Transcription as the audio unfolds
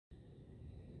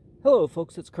Hello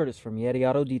folks, it's Curtis from Yeti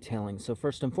Auto Detailing. So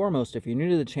first and foremost, if you're new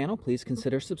to the channel, please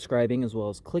consider subscribing as well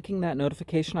as clicking that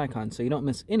notification icon so you don't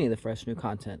miss any of the fresh new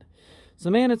content.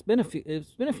 So man, it's been a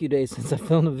few days since I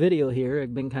filmed a video here.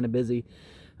 I've been kind of busy.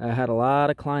 I had a lot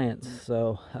of clients,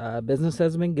 so business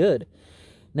has been good.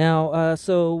 Now,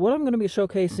 so what I'm going to be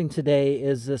showcasing today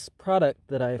is this product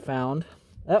that I found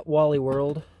at Wally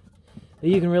World.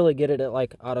 You can really get it at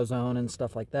like AutoZone and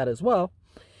stuff like that as well.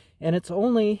 And it's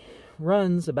only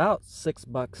runs about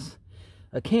 $6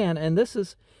 a can, and this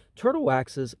is Turtle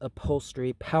Wax's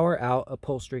Upholstery Power Out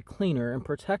Upholstery Cleaner and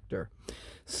Protector.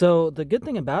 So the good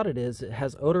thing about it is it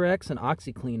has Odorex and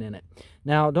OxyClean in it.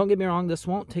 Now don't get me wrong, this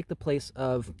won't take the place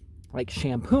of like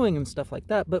shampooing and stuff like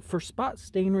that, but for spot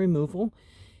stain removal,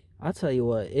 I'll tell you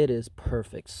what, it is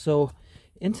perfect. So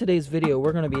in today's video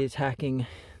we're going to be attacking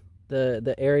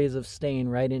the areas of stain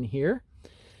right in here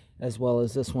as well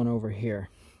as this one over here.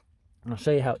 And I'll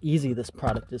show you how easy this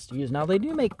product is to use. Now, they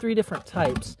do make 3 different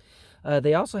types.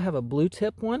 They also have a blue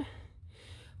tip one.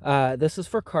 This is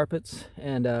for carpets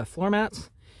and floor mats.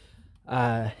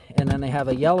 And then they have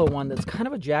a yellow one that's kind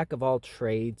of a jack of all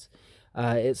trades.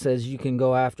 It says you can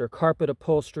go after carpet,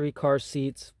 upholstery, car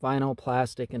seats, vinyl,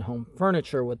 plastic, and home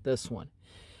furniture with this one.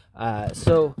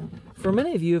 So for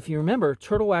many of you, if you remember,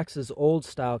 Turtle Wax's old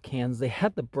style cans, they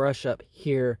had the brush up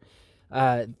here.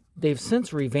 They've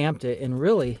since revamped it, and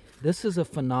really this is a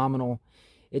phenomenal,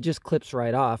 it just clips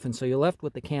right off, and so you're left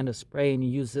with the can of spray and you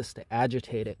use this to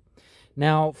agitate it.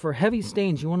 Now for heavy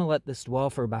stains you want to let this dwell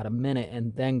for about a minute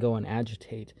and then go and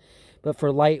agitate, but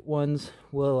for light ones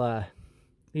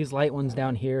these light ones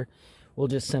down here will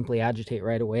just simply agitate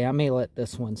right away. I may let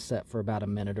this one set for about a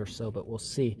minute or so, but we'll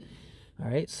see. All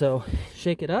right, so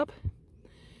shake it up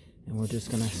and we're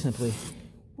just gonna simply,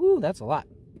 woo, that's a lot.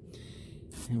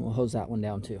 And we'll hose that one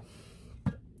down too.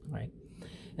 All right.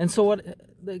 And so what,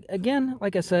 again,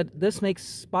 like I said, this makes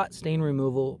spot stain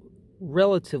removal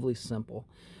relatively simple.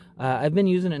 I've been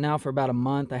using it now for about a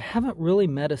month. I haven't really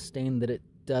met a stain that it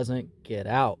doesn't get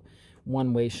out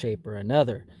one way, shape, or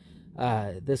another.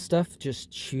 This stuff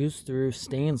just chews through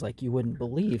stains like you wouldn't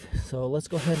believe. So let's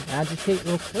go ahead and agitate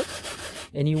real quick.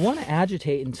 And you want to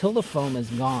agitate until the foam is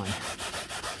gone.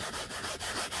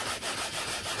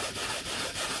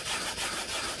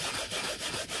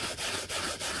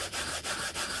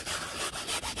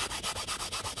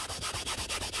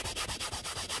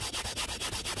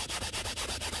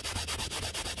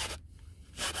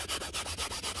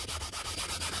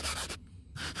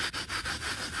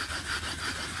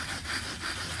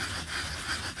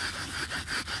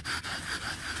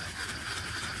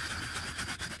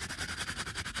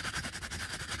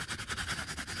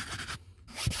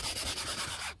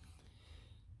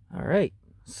 Alright,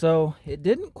 so it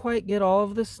didn't quite get all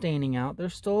of the staining out.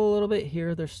 There's still a little bit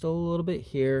here, there's still a little bit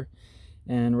here,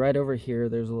 and right over here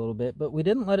there's a little bit, but we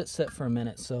didn't let it sit for a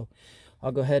minute, so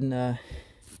I'll go ahead and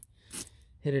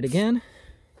hit it again,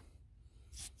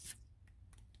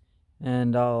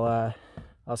 and I'll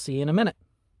see you in a minute.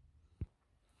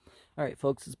 Alright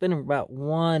folks, it's been about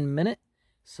 1 minute,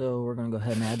 so we're going to go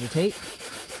ahead and agitate.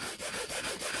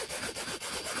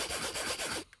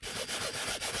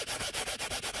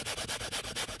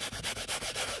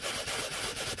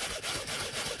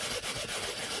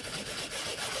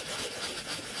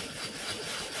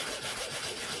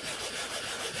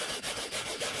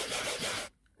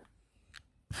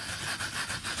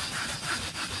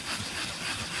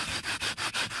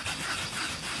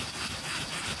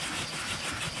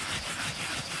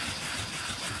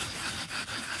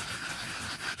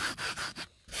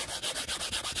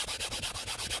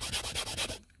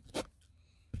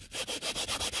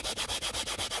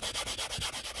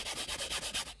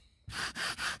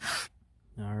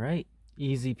 All right,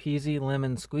 easy peasy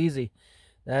lemon squeezy.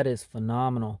 That is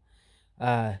phenomenal.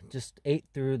 Just ate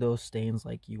through those stains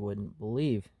like you wouldn't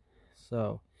believe.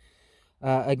 So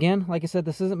again, like I said,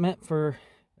 this isn't meant for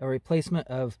a replacement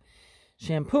of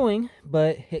shampooing,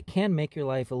 but it can make your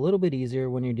life a little bit easier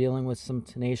when you're dealing with some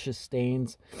tenacious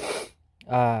stains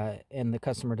and the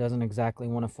customer doesn't exactly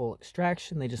want a full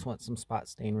extraction. They just want some spot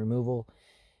stain removal.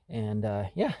 And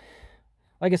yeah,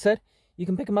 like I said, you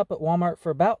can pick them up at Walmart for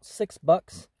about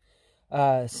 $6.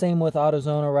 Same with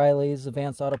AutoZone, O'Reilly's,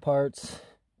 Advanced Auto Parts,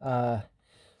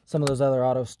 some of those other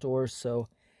auto stores. So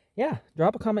yeah,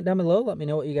 drop a comment down below. Let me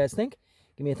know what you guys think.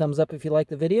 Give me a thumbs up if you like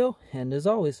the video. And as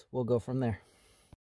always, we'll go from there.